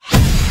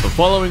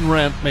following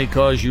rant may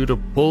cause you to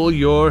pull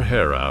your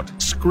hair out,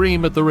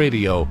 scream at the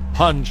radio,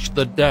 punch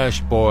the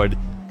dashboard.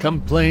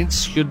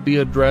 Complaints should be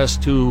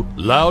addressed to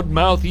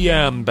Loudmouth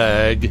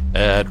Yambag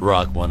at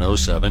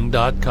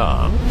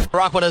rock107.com.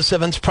 Rock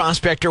 107's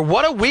Prospector.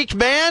 What a week,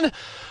 man.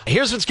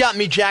 Here's what's got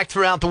me jacked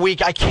throughout the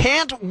week. I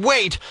can't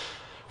wait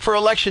for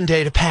Election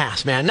Day to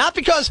pass, man. Not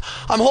because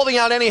I'm holding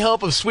out any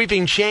hope of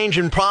sweeping change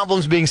and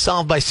problems being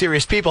solved by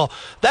serious people.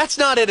 That's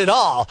not it at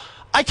all.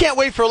 I can't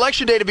wait for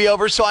Election Day to be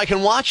over so I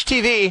can watch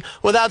TV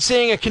without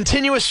seeing a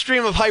continuous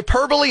stream of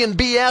hyperbole and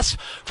BS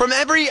from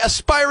every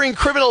aspiring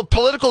criminal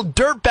political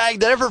dirtbag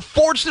that ever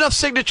forged enough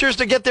signatures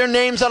to get their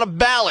names on a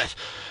ballot.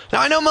 Now,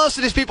 I know most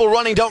of these people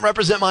running don't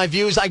represent my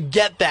views. I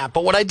get that.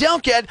 But what I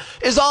don't get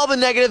is all the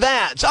negative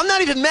ads. I'm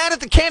not even mad at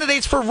the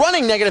candidates for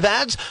running negative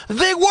ads.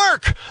 They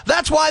work.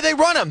 That's why they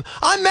run them.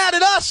 I'm mad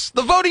at us,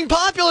 the voting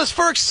populace,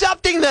 for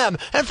accepting them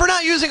and for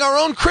not using our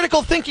own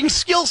critical thinking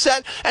skill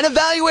set and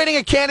evaluating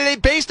a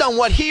candidate based on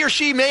what he or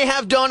she may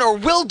have done or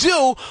will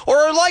do or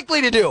are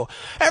likely to do.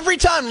 Every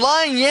time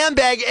lying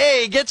Yambag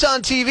A gets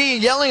on TV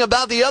yelling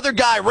about the other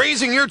guy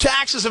raising your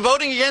taxes and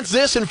voting against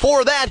this and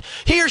for that,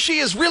 he or she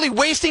is really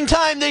wasting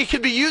time they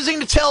could be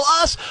using to tell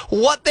us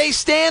what they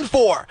stand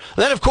for.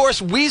 Then, of course,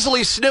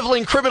 weaselly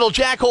sniveling criminal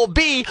jackhole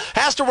B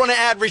has to run an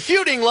ad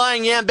refuting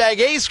lying Yambag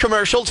A's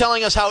commercial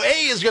telling us how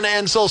A is going to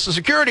end Social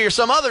Security or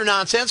some other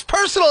nonsense.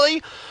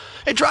 Personally,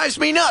 it drives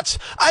me nuts.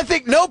 I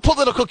think no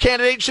political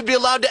candidate should be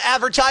allowed to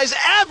advertise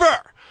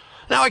ever.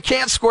 Now, I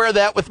can't square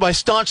that with my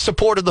staunch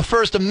support of the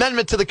First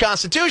Amendment to the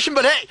Constitution,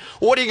 but hey,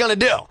 what are you going to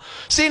do?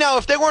 See, now,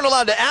 if they weren't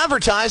allowed to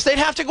advertise, they'd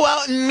have to go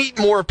out and meet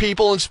more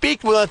people and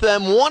speak with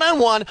them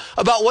one-on-one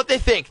about what they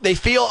think, they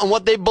feel, and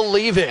what they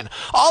believe in.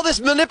 All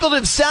this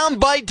manipulative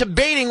soundbite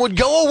debating would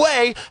go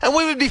away, and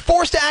we would be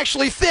forced to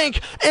actually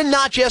think and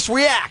not just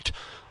react.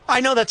 I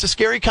know that's a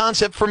scary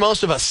concept for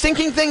most of us,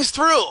 thinking things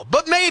through.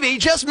 But maybe,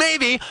 just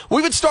maybe,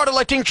 we would start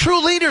electing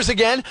true leaders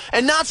again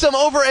and not some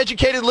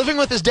overeducated, living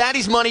with his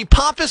daddy's money,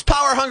 pompous,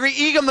 power-hungry,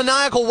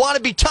 egomaniacal,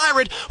 wannabe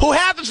tyrant who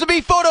happens to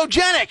be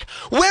photogenic.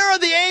 Where are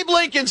the Abe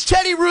Lincolns,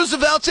 Teddy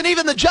Roosevelts, and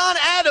even the John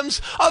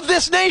Adams of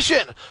this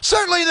nation?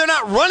 Certainly they're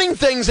not running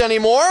things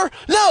anymore.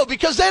 No,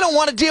 because they don't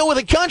want to deal with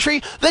a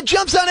country that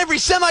jumps on every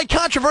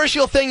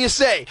semi-controversial thing you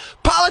say.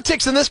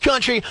 Politics in this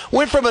country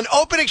went from an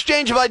open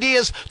exchange of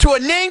ideas to a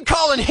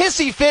name-calling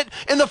hissy fit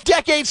in the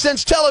decades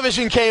since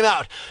television came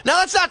out. Now,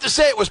 that's not to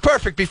say it was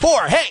perfect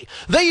before. Hey,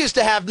 they used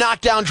to have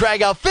knockdown,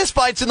 drag-out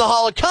fistfights in the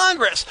Hall of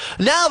Congress.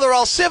 Now they're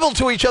all civil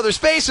to each other's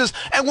faces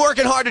and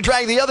working hard to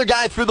drag the other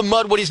guy through the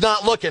mud when he's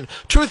not looking.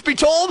 Truth be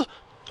told,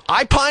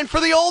 I pine for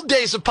the old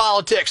days of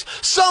politics,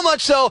 so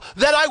much so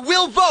that I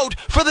will vote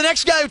for the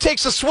next guy who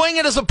takes a swing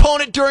at his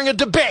opponent during a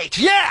debate.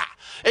 Yeah!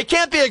 It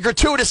can't be a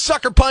gratuitous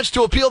sucker punch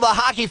to appeal the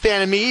hockey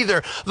fan in me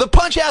either. The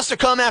punch has to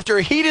come after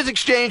a heated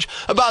exchange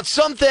about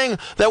something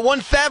that one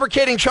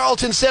fabricating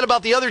charlatan said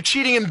about the other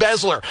cheating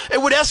embezzler.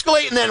 It would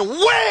escalate and then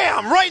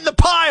wham! Right in the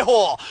pie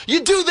hole. You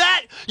do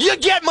that, you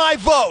get my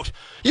vote.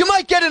 You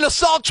might get an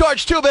assault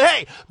charge too, but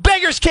hey,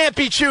 beggars can't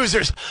be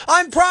choosers.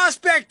 I'm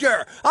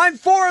Prospector. I'm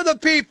for the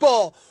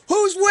people.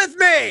 Who's with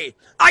me?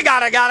 I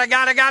gotta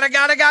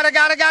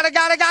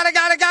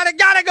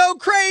go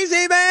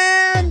crazy,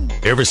 man.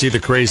 Ever see the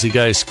crazy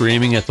guy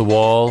screaming at the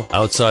wall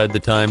outside the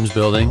Times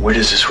building? Where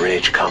does this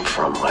rage come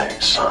from, my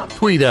son?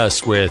 Tweet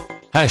us with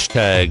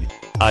hashtag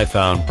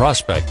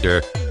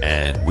 #IFoundProspector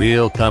and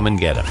we'll come and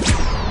get him.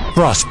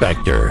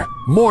 Prospector,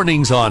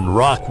 mornings on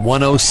Rock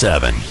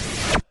 107.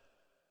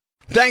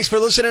 Thanks for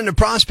listening to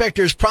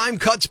Prospector's Prime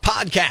Cuts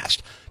podcast.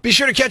 Be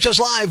sure to catch us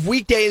live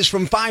weekdays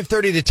from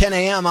 5:30 to 10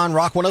 a.m. on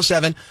Rock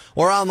 107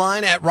 or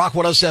online at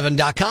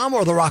rock107.com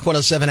or the Rock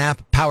 107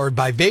 app powered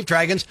by Vape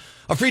Dragons,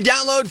 a free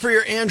download for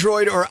your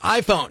Android or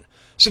iPhone.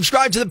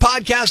 Subscribe to the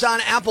podcast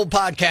on Apple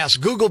Podcasts,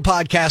 Google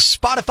Podcasts,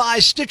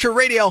 Spotify, Stitcher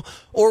Radio,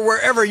 or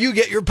wherever you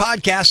get your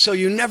podcasts so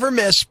you never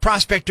miss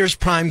Prospector's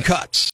Prime Cuts.